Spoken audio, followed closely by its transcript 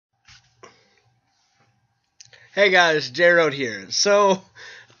Hey guys, J-Road here. So,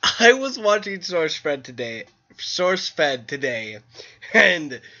 I was watching SourceFed today,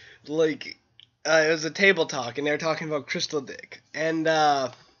 and, like, it was a table talk, and they were talking about Crystal Dick, and,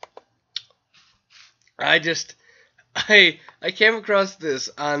 I just, I came across this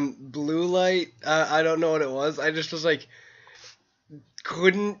on Blue Light, I don't know what it was, I just was like,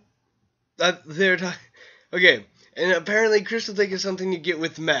 couldn't, they're talking, okay, and apparently Crystal Dick is something you get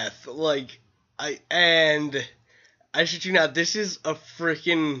with meth, I shit you not, this is a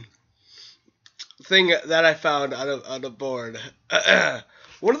freaking thing that I found on a board.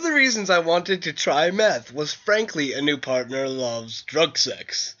 One of the reasons I wanted to try meth was frankly a new partner loves drug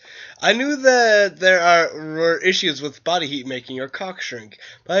sex. I knew that were issues with body heat making or cock shrink,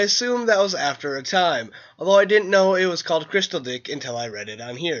 but I assumed that was after a time, although I didn't know it was called Crystal Dick until I read it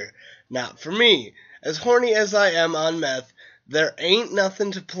on here. Not for me. As horny as I am on meth, there ain't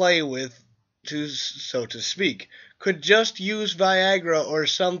nothing to play with, so to speak. Could just use Viagra or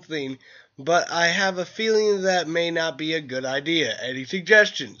something, but I have a feeling that may not be a good idea. Any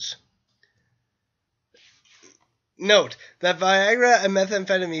suggestions? Note that Viagra and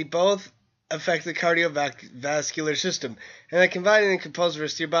methamphetamine both affect the cardiovascular system, and that combining can pose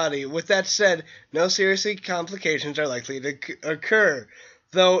risk to your body. With that said, no serious complications are likely to occur,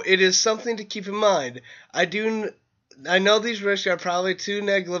 though it is something to keep in mind. I know these risks are probably too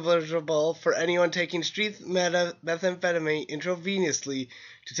negligible for anyone taking street methamphetamine intravenously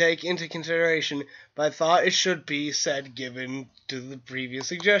to take into consideration, but I thought it should be said given to the previous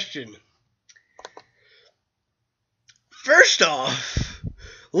suggestion. First off,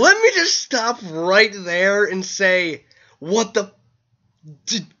 let me just stop right there and say, what the...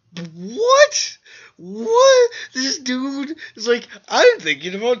 What? What? This dude is like, I'm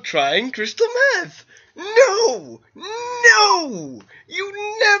thinking about trying crystal meth. No! No!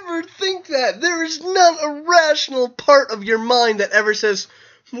 You never think that. There is not a rational part of your mind that ever says,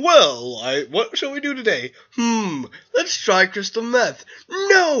 well, what shall we do today? Let's try crystal meth.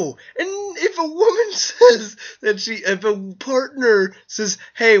 No! And if a woman says if a partner says,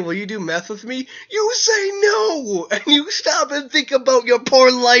 hey, will you do meth with me? You say no! And you stop and think about your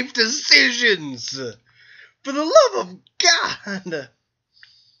poor life decisions. For the love of God!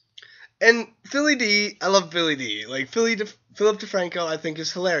 And Philly D, I love Philly D. Like, Philip DeFranco, I think,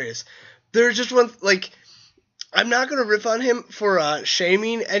 is hilarious. There's just one, I'm not going to rip on him for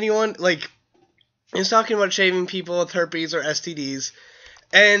shaming anyone. He's talking about shaming people with herpes or STDs.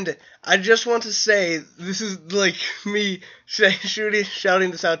 And I just want to say, this is me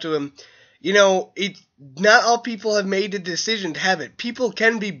shouting this out to him. You know, not all people have made the decision to have it. People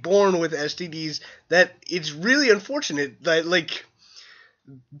can be born with STDs. That it's really unfortunate that,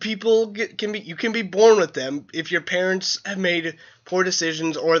 you can be born with them if your parents have made poor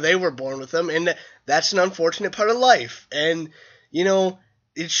decisions or they were born with them, and that's an unfortunate part of life. And you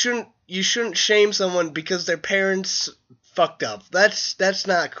shouldn't shame someone because their parents fucked up. That's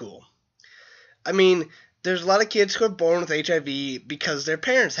not cool. I mean, there's a lot of kids who are born with HIV because their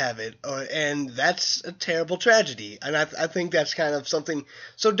parents have it, and that's a terrible tragedy. And I think that's kind of something.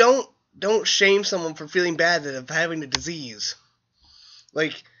 So don't shame someone for feeling bad of having a disease.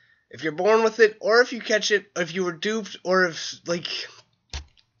 If you're born with it, or if you catch it, if you were duped, or if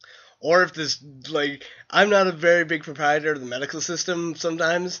this, I'm not a very big proprietor of the medical system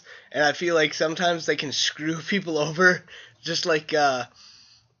sometimes, and I feel like sometimes they can screw people over, just back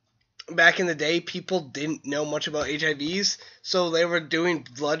in the day, people didn't know much about HIVs, so they were doing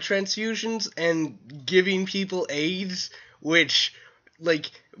blood transfusions and giving people AIDS, which,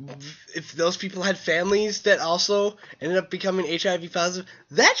 if those people had families that also ended up becoming HIV positive,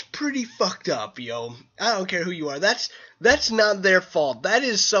 that's pretty fucked up, yo. I don't care who you are. That's not their fault. That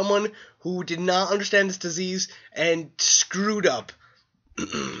is someone who did not understand this disease and screwed up.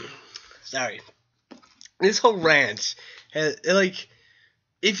 Sorry. This whole rant,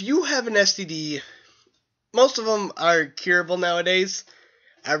 if you have an STD, most of them are curable nowadays.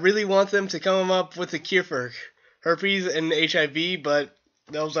 I really want them to come up with a cure for herpes and HIV, but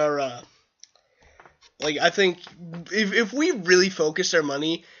those are, I think, if we really focused our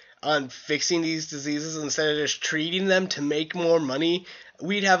money on fixing these diseases instead of just treating them to make more money,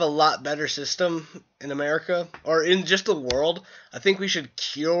 we'd have a lot better system in America, or in just the world. I think we should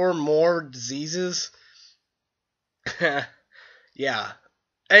cure more diseases. Yeah.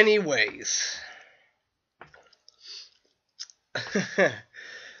 Anyways.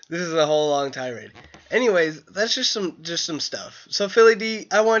 This is a whole long tirade. Anyways, that's just some stuff. So Philly D,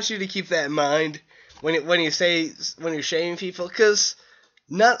 I want you to keep that in mind when you're shaming people, because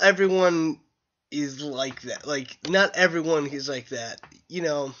not everyone is like that. Not everyone is like that.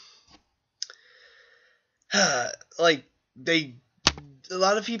 like a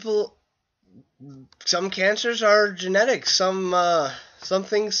lot of people, some cancers are genetic. Some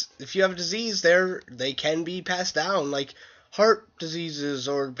things, if you have a disease, they can be passed down. Like heart diseases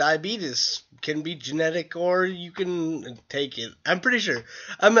or diabetes can be genetic, or you can take it. I'm pretty sure.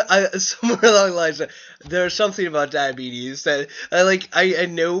 Somewhere along the lines, there's something about diabetes that I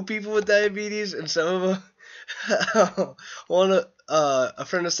know people with diabetes, and some of them. A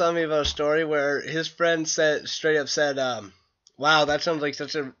friend was telling me about a story where his friend straight up said, "Wow, that sounds like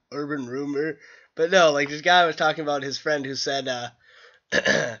such an urban rumor." But no, like this guy was talking about his friend who said,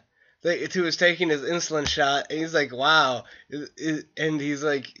 who was taking his insulin shot, and he's like, "Wow," and he's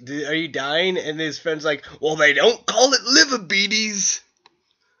like, "Are you dying?" And his friend's like, "Well, they don't call it liverbetes."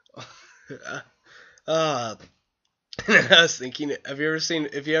 uh, and I was thinking, if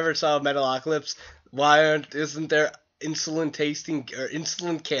you ever saw Metalocalypse, isn't there insulin tasting or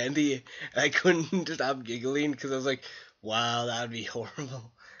insulin candy? I couldn't stop giggling because I was like, wow, that would be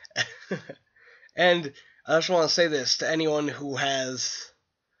horrible. And I just want to say this to anyone who has,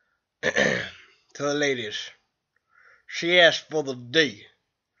 to the ladies, she asked for the D,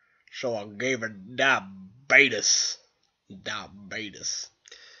 so I gave her diabetes. Diabetes.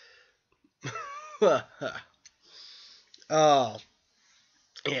 Oh,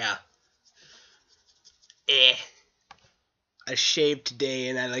 yeah. I shaved today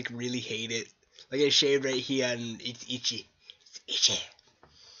and I really hate it. I shaved right here and it's itchy. It's itchy.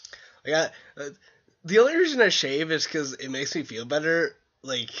 The only reason I shave is because it makes me feel better.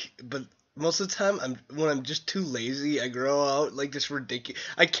 But most of the time, when I'm just too lazy, I grow out this ridiculous.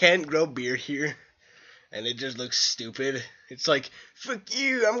 I can't grow beard here, and it just looks stupid. It's like, fuck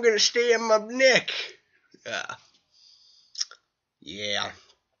you, I'm gonna stay on my neck. Yeah.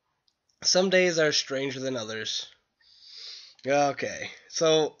 Some days are stranger than others. Okay,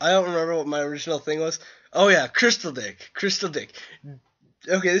 so I don't remember what my original thing was. Oh yeah, crystal dick.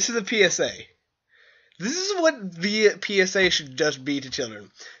 Okay, this is a PSA. This is what the PSA should just be to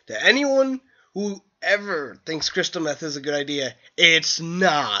children. To anyone who ever thinks crystal meth is a good idea, it's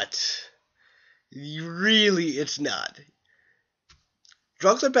not. It's not.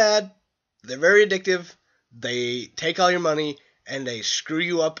 Drugs are bad. They're very addictive. They take all your money, and they screw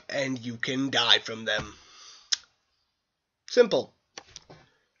you up, and you can die from them. Simple.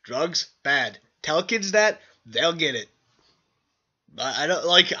 Drugs, bad. Tell kids that, they'll get it. I don't,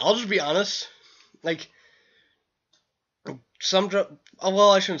 I'll just be honest. Some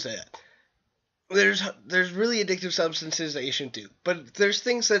well, I shouldn't say that. There's really addictive substances that you shouldn't do. But there's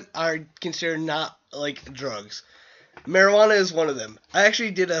things that are considered not, drugs. Marijuana is one of them. I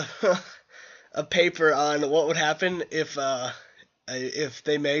actually did a paper on what would happen if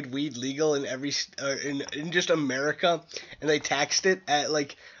they made weed legal in in just America, and they taxed it at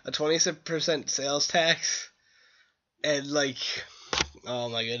a 20% sales tax, and oh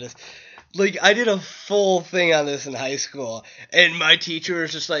my goodness, I did a full thing on this in high school, and my teacher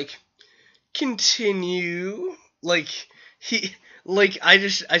was just like, continue, I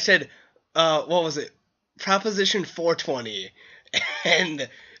said, what was it, Proposition 420, and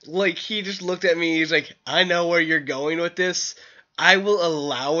he just looked at me, he's like, I know where you're going with this. I will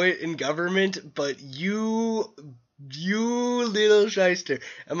allow it in government, but you little shyster.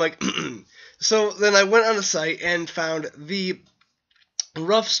 I'm like, so then I went on the site and found the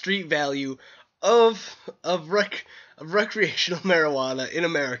rough street value of recreational marijuana in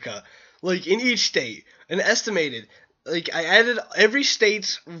America, in each state, an estimated. I added every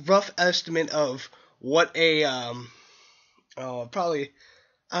state's rough estimate of what a probably,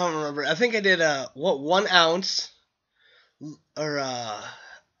 I don't remember. I think I did 1 ounce. Or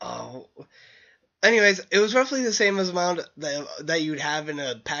anyways, it was roughly the same amount that you'd have in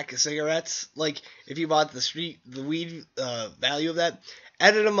a pack of cigarettes. If you bought the weed value of that,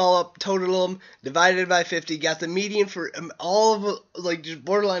 added them all up, totaled them, divided by 50, got the median for all of just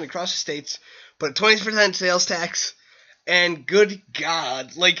borderline across the states, put a 20% sales tax, and good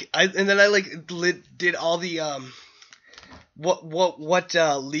God, and then I did all the what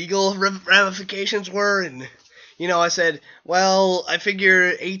legal ramifications were, and I said, well, I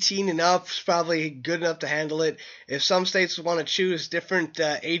figure 18 and up is probably good enough to handle it. If some states want to choose different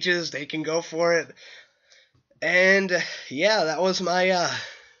ages, they can go for it. And yeah, that was my.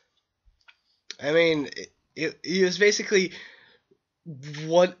 It was basically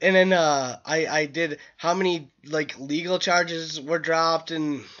what, and then I did how many legal charges were dropped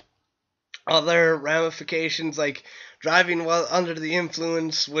and other ramifications driving while under the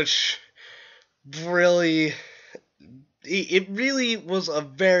influence, which really. It really was a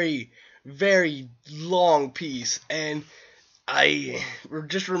very, very long piece, and I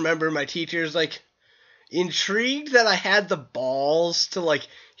just remember my teachers intrigued that I had the balls to, like,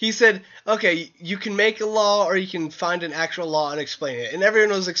 he said, okay, you can make a law or you can find an actual law and explain it. And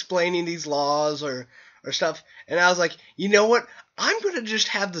everyone was explaining these laws or stuff. And I was like, you know what? I'm going to just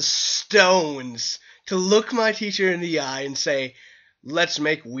have the stones to look my teacher in the eye and say, let's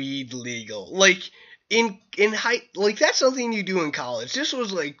make weed legal. Like, in high, like, that's something you do in college. This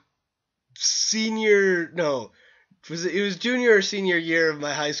was like it was junior or senior year of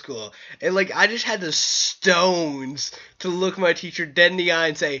my high school, and like I just had the stones to look my teacher dead in the eye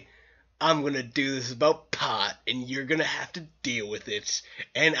and say, I'm gonna do this about pot, and you're gonna have to deal with it.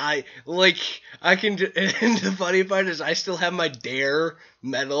 And I can. And the funny part is, I still have my Dare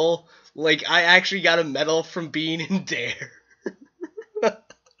medal. Like, I actually got a medal from being in Dare.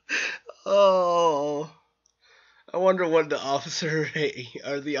 Oh. I wonder what the officer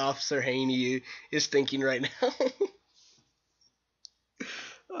Haney is thinking right now.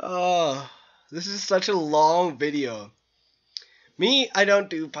 Oh, this is such a long video. Me, I don't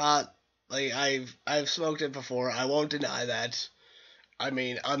do pot. Like, I've smoked it before. I won't deny that. I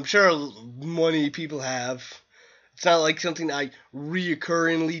mean, I'm sure many people have. It's not like something I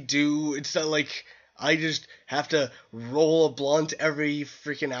reoccurringly do. It's not like I just have to roll a blunt every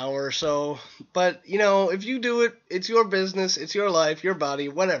freaking hour or so. But, you know, if you do it, it's your business, it's your life, your body,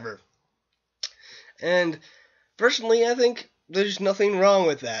 whatever. And personally, I think there's nothing wrong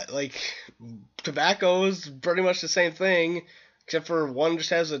with that. Like, tobacco is pretty much the same thing, except for one just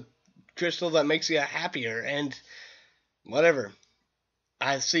has a crystal that makes you happier, and whatever.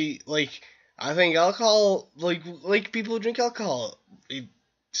 I think alcohol, like people who drink alcohol,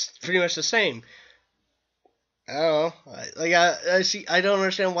 it's pretty much the same. I don't know. I don't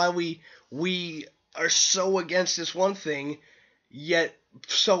understand why we are so against this one thing, yet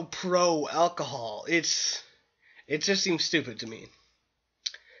so pro alcohol. It just seems stupid to me.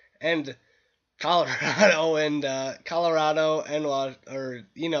 And Colorado and the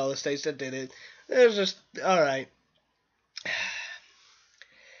states that did it, it was just all right.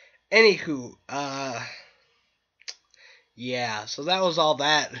 Anywho, yeah. So that was all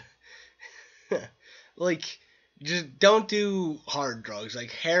that. Like, just don't do hard drugs like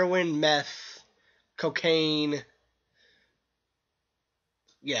heroin, meth, cocaine.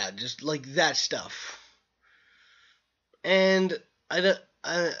 Yeah, just like that stuff. And I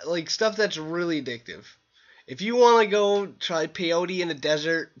like stuff that's really addictive. If you want to go try peyote in the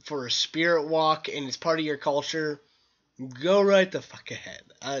desert for a spirit walk and it's part of your culture, go right the fuck ahead.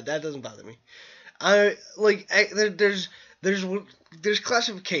 That doesn't bother me. There's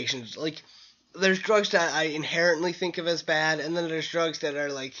classifications. Like, there's drugs that I inherently think of as bad, and then there's drugs that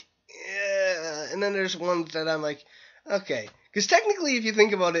are like, and then there's ones that I'm like, okay. Because technically, if you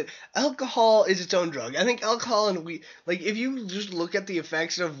think about it, alcohol is its own drug. I think alcohol and weed, like, if you just look at the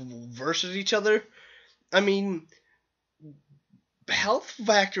effects of versus each other, I mean, health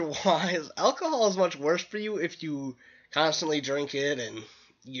factor wise, alcohol is much worse for you if you constantly drink it and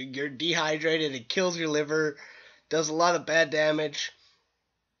you're dehydrated. It kills your liver, does a lot of bad damage,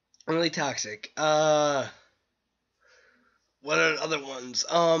 really toxic. What are other ones?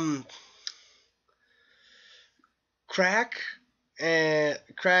 Crack and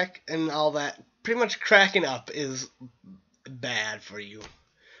all that. Pretty much cracking up is bad for you.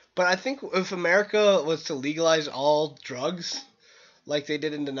 But I think if America was to legalize all drugs, like they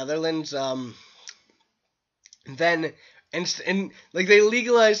did in the Netherlands, then and like they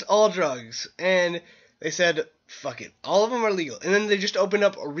legalized all drugs and they said fuck it, all of them are legal, and then they just opened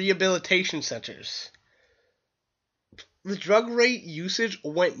up rehabilitation centers. The drug rate usage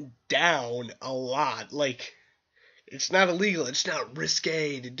went down a lot. Like, it's not illegal, it's not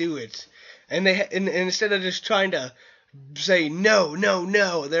risque to do it, and and instead of just trying to say no,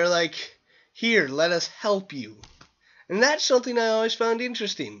 they're like, here, let us help you. And that's something I always found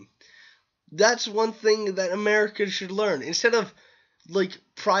interesting. That's one thing that America should learn. Instead of, like,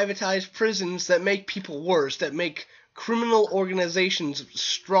 privatized prisons that make people worse, that make criminal organizations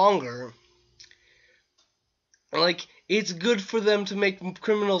stronger, like, it's good for them to make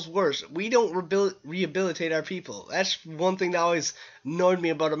criminals worse. We don't rehabilitate our people. That's one thing that always annoyed me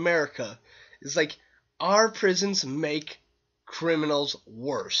about America. It's like, our prisons make criminals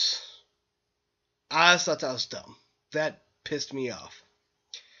worse. I just thought that was dumb. That pissed me off.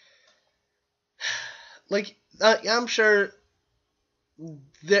 Like, I'm sure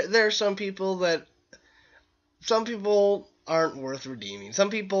there are some people aren't worth redeeming.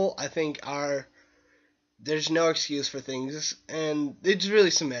 Some people, I think, there's no excuse for things, and it's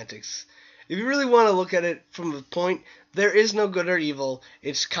really semantics. If you really want to look at it from the point, there is no good or evil.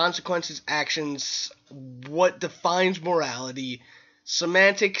 It's consequences, actions, what defines morality,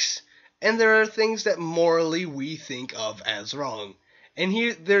 semantics, and there are things that morally we think of as wrong. And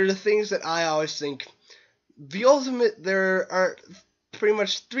here, there are the things that I always think, there are pretty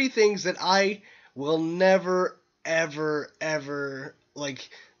much three things that I will never, ever, ever, like,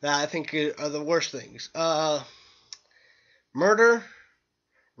 that I think are the worst things. Murder,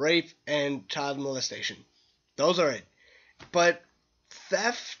 rape, and child molestation. Those are it. But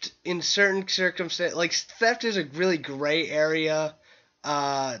theft in certain circumstances, like, theft is a really gray area.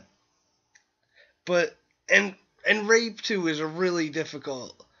 Uh, but and rape too is a really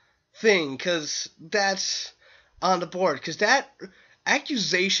difficult thing because that's on the board because that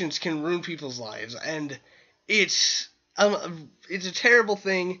accusations can ruin people's lives and it's a terrible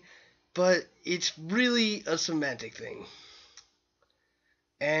thing, but it's really a semantic thing.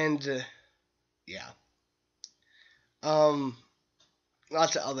 And yeah, um,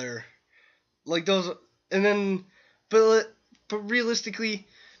 lots of other like those, and then but realistically,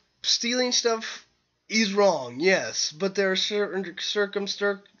 stealing stuff is wrong, yes, but there are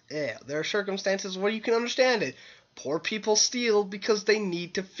there are circumstances where you can understand it. Poor people steal because they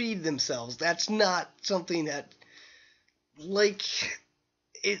need to feed themselves. That's not something that, like,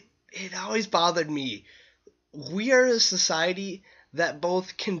 it always bothered me. We are a society that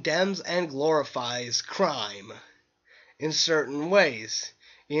both condemns and glorifies crime in certain ways.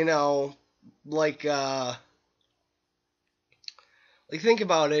 You know, like think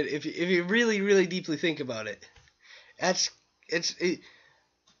about it. If you really really deeply think about it, that's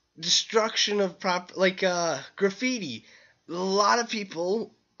destruction of graffiti. A lot of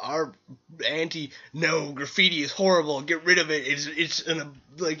people are anti. No, graffiti is horrible. Get rid of it.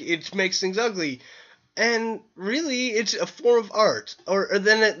 It makes things ugly. And really, it's a form of art. Or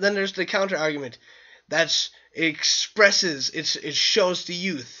then there's the counter argument. It expresses. It shows the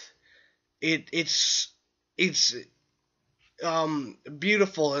youth. It's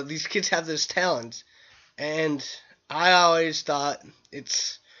beautiful. These kids have this talent, and I always thought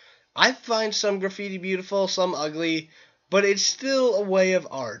I find some graffiti beautiful, some ugly, but it's still a way of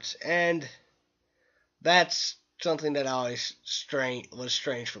art, and that's something that always was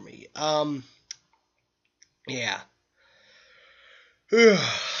strange for me. Yeah.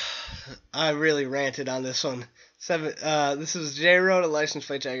 I really ranted on this one. This is J Road, a licensed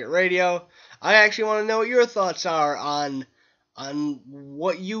Fight Jacket Radio. I actually want to know what your thoughts are on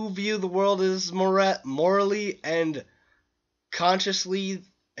what you view the world as morally and consciously,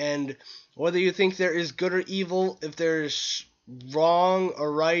 and whether you think there is good or evil, if there's wrong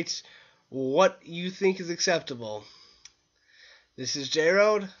or right, what you think is acceptable. This is J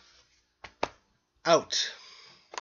Road, out.